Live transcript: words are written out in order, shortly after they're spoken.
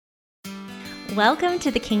Welcome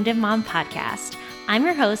to the Kingdom Mom Podcast. I'm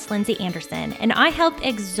your host, Lindsay Anderson, and I help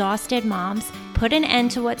exhausted moms put an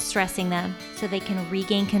end to what's stressing them so they can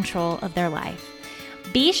regain control of their life.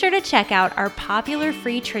 Be sure to check out our popular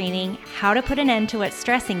free training, How to Put an End to What's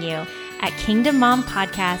Stressing You, at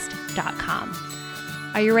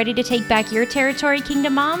kingdommompodcast.com. Are you ready to take back your territory,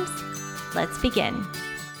 Kingdom Moms? Let's begin.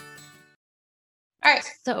 All right,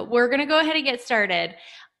 so we're going to go ahead and get started.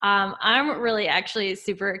 I'm really actually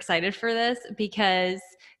super excited for this because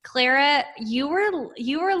Clara, you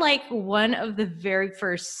were like one of the very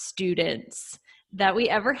first students that we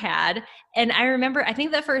ever had. And I remember, I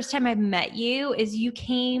think the first time I met you is you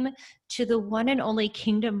came to the one and only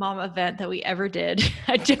Kingdom Mom event that we ever did.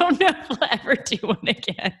 I don't know if we'll ever do one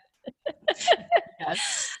again.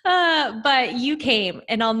 Yes. But you came,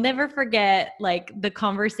 and I'll never forget like the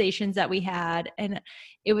conversations that we had, and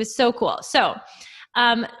it was so cool. So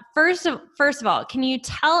first of all, can you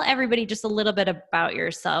tell everybody just a little bit about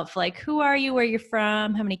yourself? Like, who are you, where you're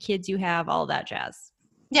from, how many kids you have, all that jazz?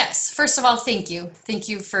 Yes. First of all, thank you. Thank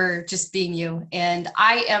you for just being you. And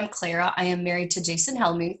I am Clara. I am married to Jason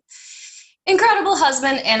Helmuth. Incredible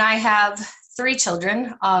husband. And I have 3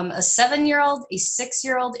 children, a 7-year-old, a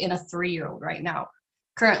 6-year-old, and a 3-year-old right now.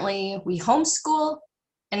 Currently, we homeschool,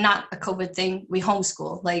 and not a COVID thing. We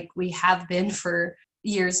homeschool like we have been for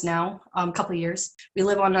years now, a couple of years. We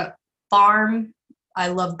live on a farm. I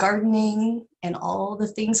love gardening and all the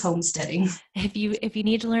things homesteading. If you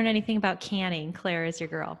need to learn anything about canning, Claire is your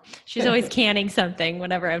girl. She's always canning something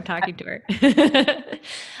whenever I'm talking to her.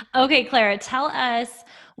 Okay, Clara, tell us,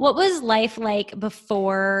 what was life like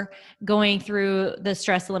before going through the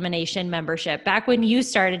stress elimination membership? Back when you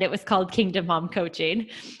started, it was called Kingdom Mom Coaching.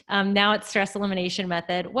 Now it's Stress Elimination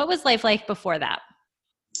Method. What was life like before that?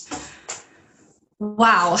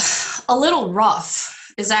 Wow. A little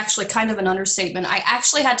rough is actually kind of an understatement. I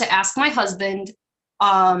actually had to ask my husband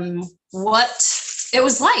what it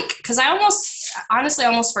was like, because I honestly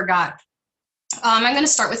almost forgot. I'm going to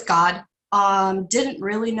start with God. Didn't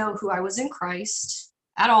really know who I was in Christ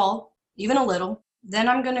at all, even a little. Then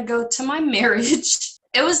I'm going to go to my marriage.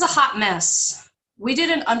 It was a hot mess. We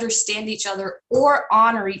didn't understand each other or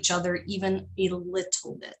honor each other even a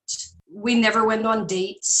little bit. We never went on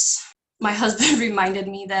dates. My husband reminded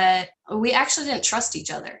me that we actually didn't trust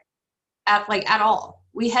each other at all.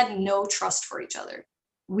 We had no trust for each other.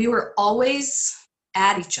 We were always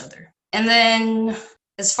at each other. And then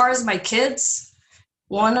as far as my kids,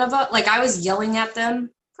 one of us, like I was yelling at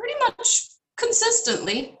them pretty much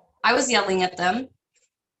consistently. I was yelling at them.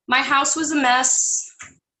 My house was a mess.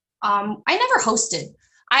 I never hosted.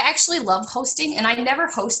 I actually love hosting, and I never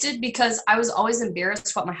hosted because I was always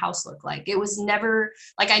embarrassed what my house looked like. It was never,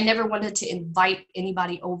 like I never wanted to invite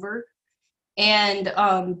anybody over. And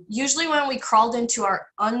usually when we crawled into our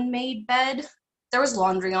unmade bed, there was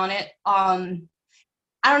laundry on it. I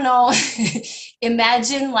don't know,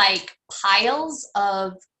 imagine like piles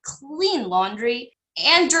of clean laundry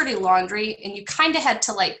and dirty laundry, and you kind of had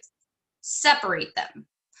to like separate them.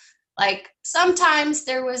 Like sometimes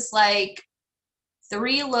there was like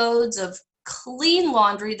 3 loads of clean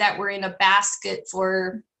laundry that were in a basket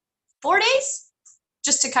for 4 days,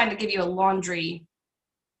 just to kind of give you a laundry.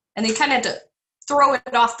 And they kind of had to throw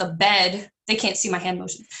it off the bed. They can't see my hand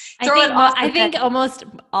motion. I think almost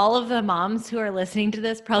all of the moms who are listening to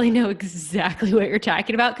this probably know exactly what you're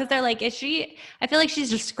talking about, because they're like, I feel like she's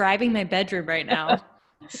describing my bedroom right now.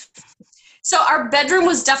 So our bedroom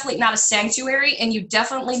was definitely not a sanctuary, and you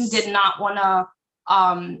definitely did not want to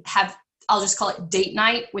have, I'll just call it date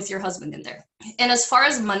night with your husband in there. And as far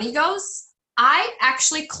as money goes, I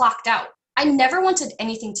actually clocked out. I never wanted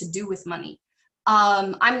anything to do with money.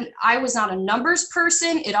 I was not a numbers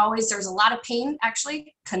person. There's a lot of pain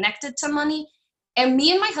actually connected to money. And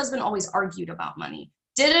me and my husband always argued about money.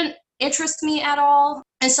 Didn't interest me at all.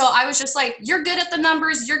 And so I was just like, you're good at the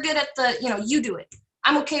numbers. You're good at the, you do it.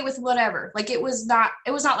 I'm okay with whatever. Like it was not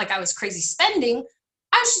like I was crazy spending.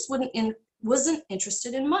 I just wasn't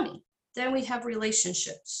interested in money. Then we have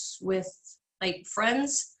relationships with like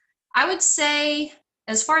friends. I would say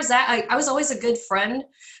as far as that, I was always a good friend,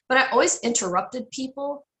 but I always interrupted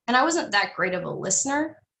people, and I wasn't that great of a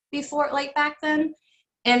listener before, like back then.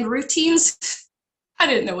 And routines, I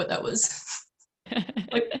didn't know what that was.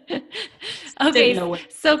 Okay,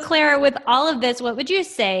 so Clara, with all of this, what would you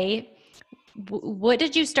say, what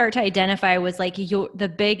did you start to identify was like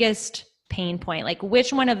the biggest pain point? Like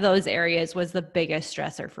which one of those areas was the biggest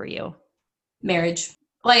stressor for you? Marriage.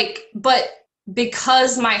 But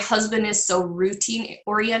because my husband is so routine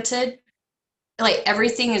oriented, like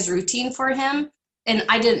everything is routine for him, and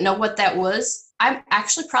I didn't know what that was, I'm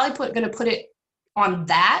actually probably going to put it on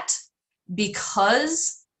that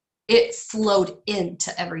because it flowed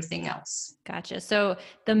into everything else. Gotcha. So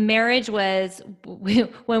the marriage was,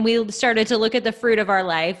 when we started to look at the fruit of our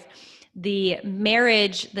life, the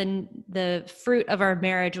marriage, the fruit of our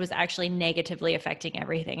marriage was actually negatively affecting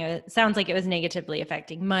everything. It sounds like it was negatively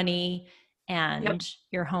affecting money and Yep.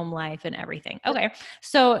 your home life and everything. Okay.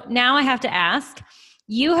 So now I have to ask,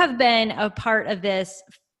 you have been a part of this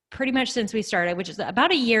pretty much since we started, which is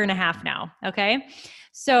about a year and a half now. Okay.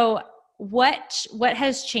 So what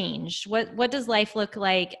has changed? What does life look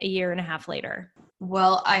like a year and a half later?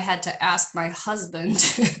 Well, I had to ask my husband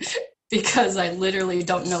because I literally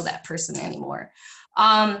don't know that person anymore.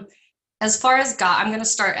 As far as God, I'm going to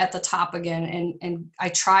start at the top again, and I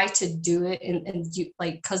try to do it, and you,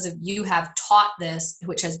 like, because of you have taught this,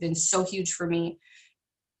 which has been so huge for me.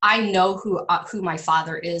 I know who my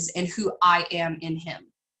father is and who I am in him.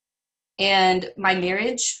 And my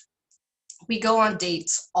marriage, we go on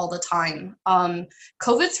dates all the time.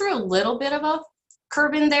 COVID threw a little bit of a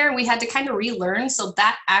curve in there. We had to kind of relearn. So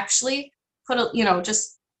that actually put a,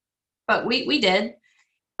 but we did.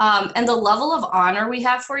 And the level of honor we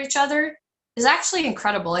have for each other is actually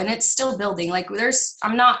incredible. And it's still building. Like I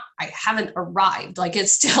haven't arrived. Like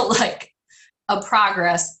it's still like a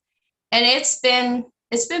progress. And it's been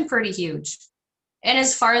pretty huge. And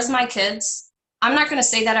as far as my kids, I'm not going to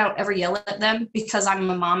say that I don't ever yell at them because I'm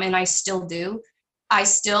a mom and I still do.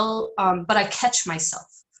 But I catch myself.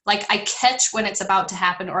 Like I catch when it's about to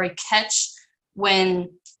happen, or I catch right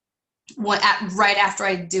after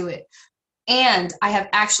I do it. And I have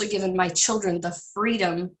actually given my children the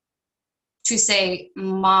freedom to say,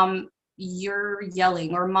 Mom, you're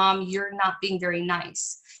yelling, or Mom, you're not being very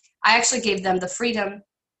nice. I actually gave them the freedom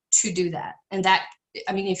to do that. And that,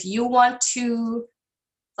 I mean, if you want to,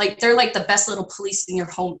 like, they're like the best little police in your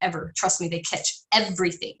home ever. Trust me, they catch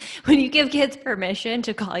everything. When you give kids permission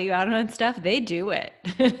to call you out on stuff, they do it.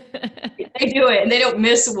 They do it, and they don't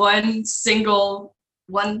miss one single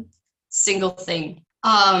thing.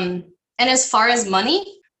 And as far as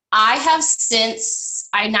money, I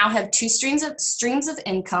now have two streams of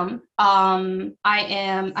income.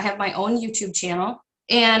 I have my own YouTube channel,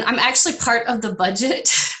 and I'm actually part of the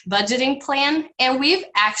budgeting plan. And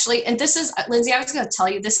this is, Lindsay, I was going to tell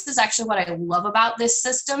you, this is actually what I love about this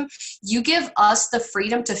system. You give us the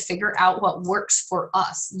freedom to figure out what works for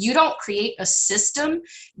us. You don't create a system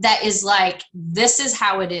that is like, this is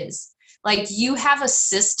how it is. Like, you have a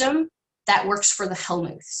system that works for the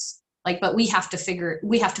Hellmuths. Like, but we have to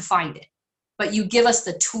find it. But you give us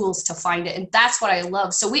the tools to find it. And that's what I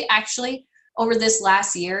love. So we actually, over this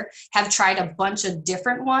last year, have tried a bunch of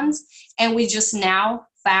different ones. And we just now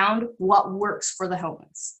found what works for the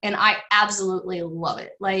Hellmuths. And I absolutely love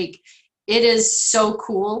it. Like, it is so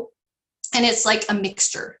cool. And it's like a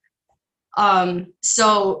mixture.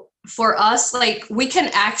 So for us, like, we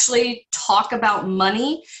can actually talk about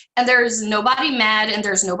money, and there's nobody mad, and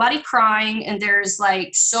there's nobody crying, and there's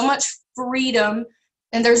like so much freedom,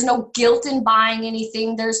 and there's no guilt in buying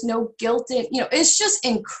anything. There's no guilt in, it's just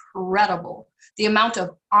incredible the amount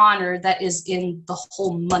of honor that is in the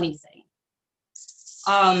whole money thing.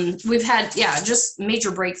 We've had, just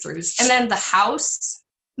major breakthroughs. And then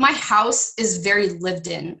my house is very lived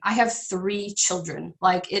in. I have 3 children.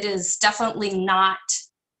 Like, it is definitely not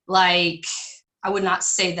like, I would not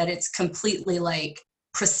say that it's completely like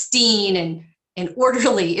pristine and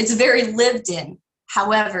orderly. It's very lived in.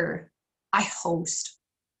 However, I host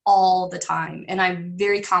all the time, and I'm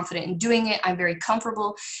very confident in doing it. I'm very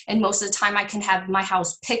comfortable. And most of the time I can have my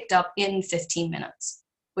house picked up in 15 minutes,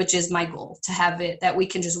 which is my goal, to have it that we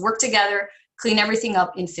can just work together, clean everything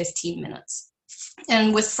up in 15 minutes.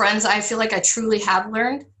 And with friends, I feel like I truly have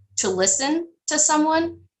learned to listen to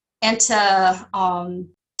someone, and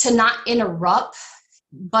to not interrupt,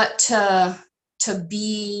 but to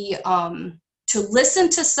listen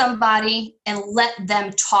to somebody and let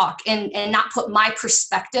them talk, and not put my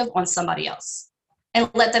perspective on somebody else, and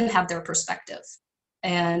let them have their perspective.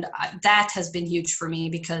 And that has been huge for me,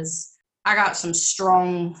 because I got some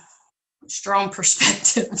strong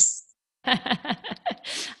perspectives.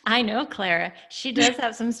 I know Clara. She does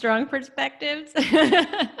have some strong perspectives.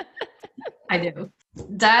 I do.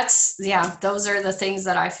 Those are the things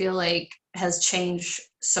that I feel like has changed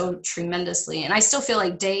so tremendously. And I still feel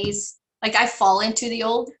like days, like, I fall into the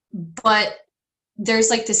old, but there's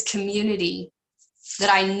like this community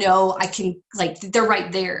that I know I can, like, they're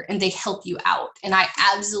right there and they help you out. And I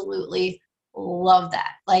absolutely love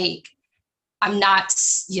that. Like, I'm not,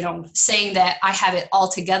 saying that I have it all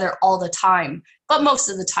together all the time, but most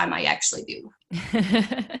of the time I actually do.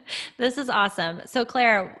 This is awesome. So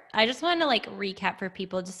Claire, I just want to like recap for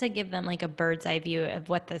people just to give them like a bird's eye view of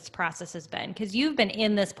what this process has been, because you've been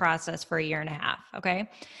in this process for a year and a half. Okay.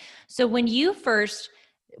 So when you first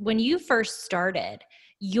started,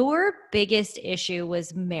 your biggest issue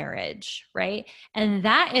was marriage, right? And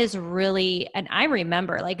that is really, and I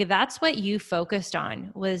remember like that's what you focused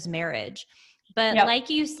on was marriage. But Yep. like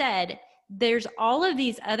you said, there's all of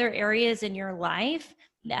these other areas in your life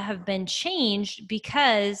that have been changed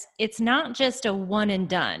because it's not just a one and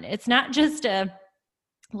done. It's not just a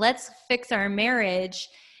let's fix our marriage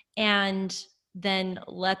and then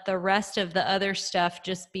let the rest of the other stuff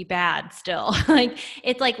just be bad still. Like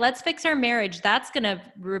it's like let's fix our marriage. That's going to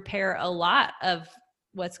repair a lot of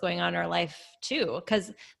what's going on in our life too,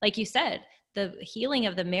 cuz like you said, the healing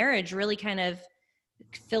of the marriage really kind of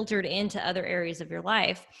filtered into other areas of your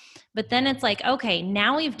life. But then it's like, okay,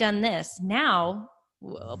 now we've done this. Now,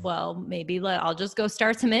 well, maybe I'll just go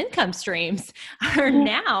start some income streams. Or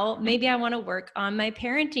now maybe I want to work on my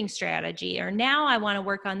parenting strategy. Or now I want to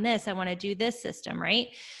work on this. I want to do this system, right?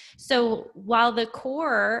 So while the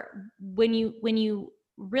core, when you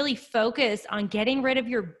really focus on getting rid of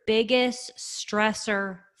your biggest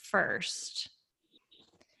stressor first,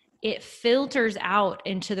 it filters out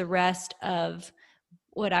into the rest of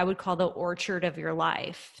what I would call the orchard of your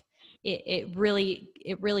life. It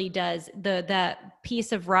really does. That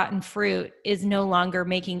piece of rotten fruit is no longer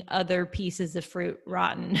making other pieces of fruit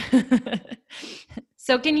rotten.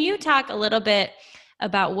 So can you talk a little bit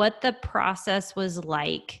about what the process was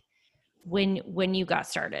like when you got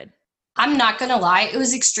started? I'm not going to lie, it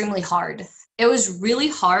was extremely hard. It was really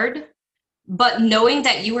hard, but knowing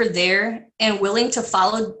that you were there and willing to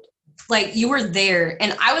follow, like you were there,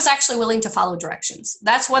 and I was actually willing to follow directions.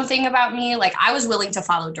 That's one thing about me. Like I was willing to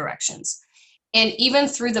follow directions. And even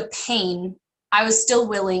through the pain, I was still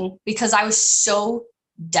willing because I was so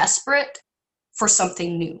desperate for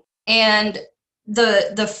something new. And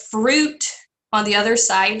the fruit on the other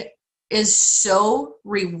side is so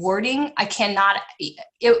rewarding. I cannot,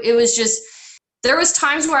 it was just, there was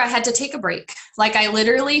times where I had to take a break. Like I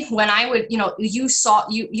literally, when I would,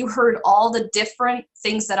 you heard all the different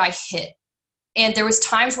things that I hit. And there was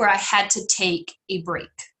times where I had to take a break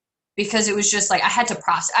because it was just like, I had to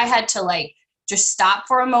process, I had to like, just stop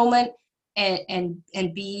for a moment and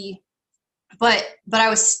be, but I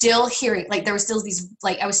was still hearing, like there was still these,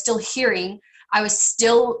 like I was still hearing, I was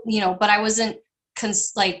still, but I wasn't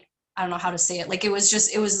like, I don't know how to say it. Like it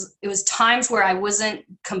was times where I wasn't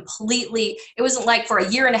completely, it wasn't like for a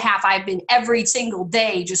year and a half, I've been every single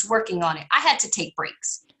day just working on it. I had to take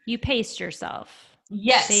breaks. You paced yourself.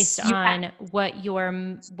 Yes. Based on what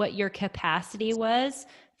your capacity was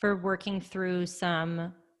for working through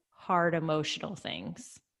some hard emotional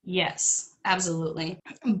things. Yes, absolutely.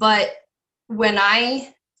 But when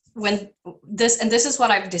this is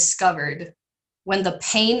what I've discovered, when the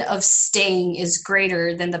pain of staying is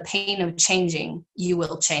greater than the pain of changing, you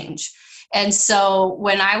will change. And so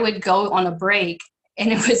when I would go on a break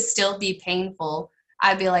and it would still be painful,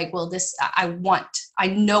 I'd be like, well, I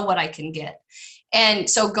know what I can get. And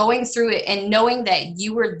so going through it and knowing that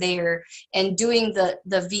you were there and doing the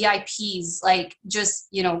VIPs, like just,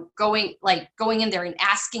 going in there and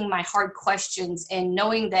asking my hard questions and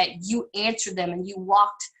knowing that you answered them and you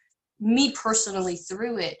walked me personally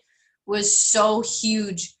through it was so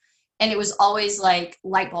huge. And it was always like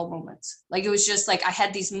light bulb moments. Like, it was just like, I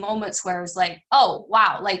had these moments where I was like, oh,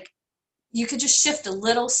 wow. Like you could just shift a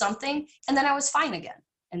little something and then I was fine again.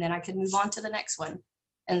 And then I could move on to the next one.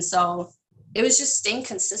 And so it was just staying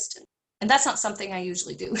consistent. And that's not something I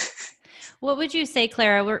usually do. What would you say,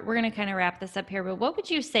 Clara, we're going to kind of wrap this up here, but what would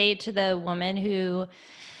you say to the woman who,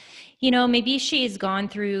 maybe she's gone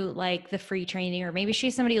through like the free training, or maybe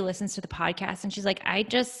she's somebody who listens to the podcast and she's like,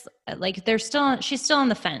 she's still on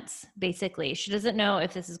the fence, basically. She doesn't know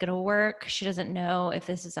if this is going to work. She doesn't know if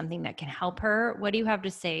this is something that can help her. What do you have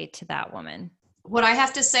to say to that woman? What I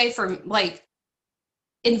have to say for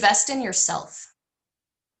invest in yourself.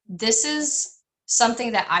 This is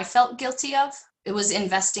something that I felt guilty of. It was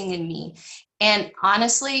investing in me. And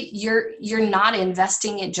honestly, you're not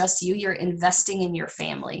investing in just you, you're investing in your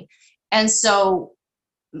family. And so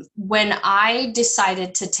when I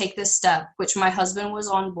decided to take this step, which my husband was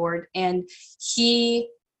on board, and he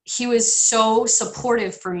was so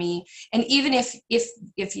supportive for me. And even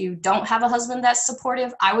if you don't have a husband that's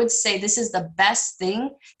supportive, I would say this is the best thing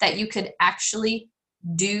that you could actually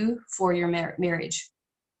do for your marriage.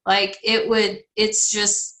 Like it's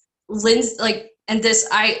just Lindsay, like, and this,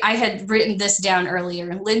 I had written this down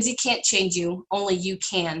earlier. Lindsay can't change you, only you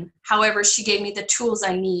can. However, she gave me the tools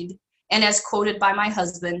I need. and as quoted by my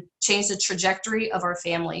husband, changed the trajectory of our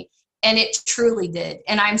family. And it truly did.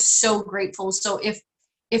 And I'm so grateful. So if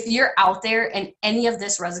you're out there and any of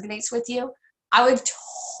this resonates with you, I would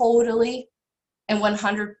totally and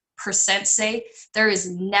 100% say there is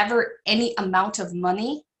never any amount of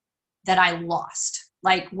money that I lost.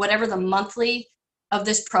 Like whatever the monthly of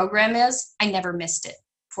this program is, I never missed it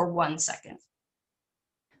for 1 second.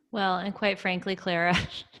 Well, and quite frankly, Clara,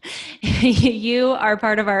 you are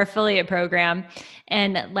part of our affiliate program.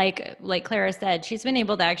 And like Clara said, she's been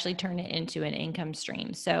able to actually turn it into an income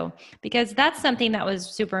stream. So, because that's something that was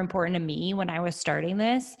super important to me when I was starting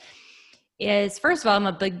this, is first of all, I'm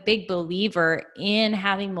a big believer in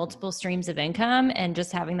having multiple streams of income and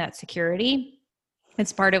just having that security.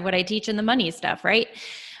 It's part of what I teach in the money stuff, right?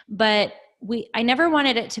 But I never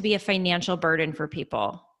wanted it to be a financial burden for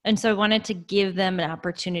people. And so I wanted to give them an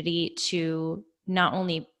opportunity to not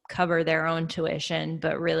only cover their own tuition,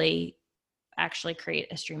 but really actually create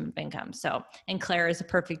a stream of income. So, and Claire is a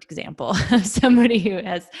perfect example of somebody who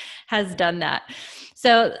has done that.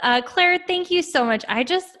 So, Claire, thank you so much. I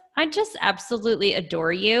just absolutely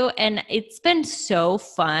adore you. And it's been so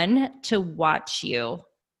fun to watch you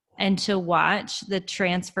and to watch the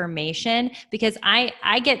transformation, because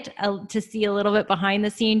I get to see a little bit behind the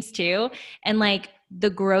scenes too. And like the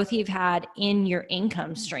growth you've had in your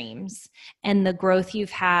income streams and the growth you've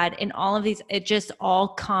had in all of these, it just all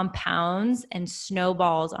compounds and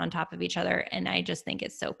snowballs on top of each other. And I just think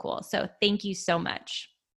it's so cool. So thank you so much.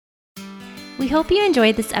 We hope you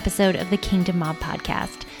enjoyed this episode of the Kingdom Mom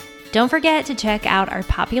podcast. Don't forget to check out our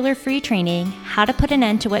popular free training, How to Put an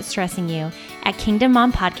End to What's Stressing You, at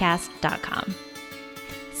kingdommompodcast.com.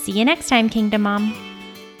 See you next time, Kingdom Mom.